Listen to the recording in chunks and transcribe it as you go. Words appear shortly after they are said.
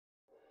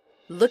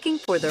Looking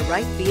for the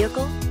right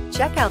vehicle?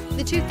 Check out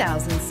the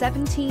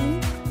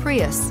 2017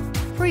 Prius.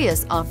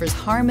 Prius offers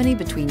harmony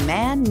between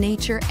man,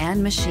 nature,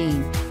 and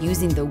machine.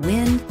 Using the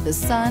wind, the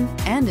sun,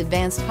 and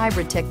advanced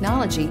hybrid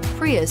technology,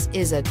 Prius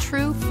is a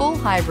true full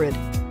hybrid.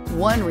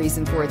 One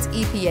reason for its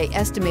EPA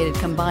estimated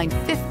combined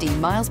 50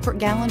 miles per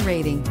gallon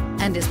rating,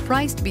 and is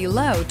priced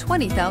below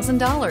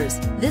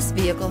 $20,000. This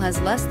vehicle has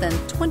less than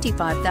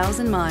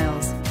 25,000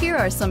 miles. Here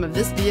are some of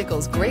this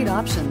vehicle's great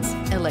options: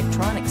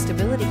 electronic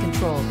stability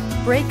control,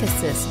 brake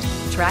assist,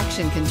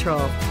 traction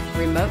control,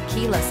 remote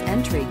keyless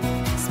entry,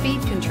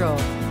 speed control,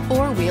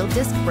 four-wheel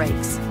disc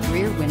brakes,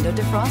 rear window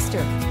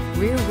defroster,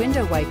 rear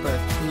window wiper,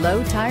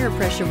 low tire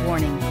pressure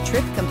warning,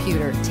 trip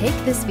computer. Take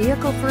this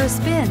vehicle for a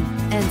spin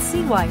and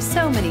see why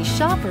so many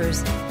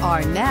shoppers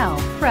are now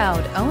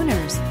proud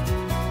owners.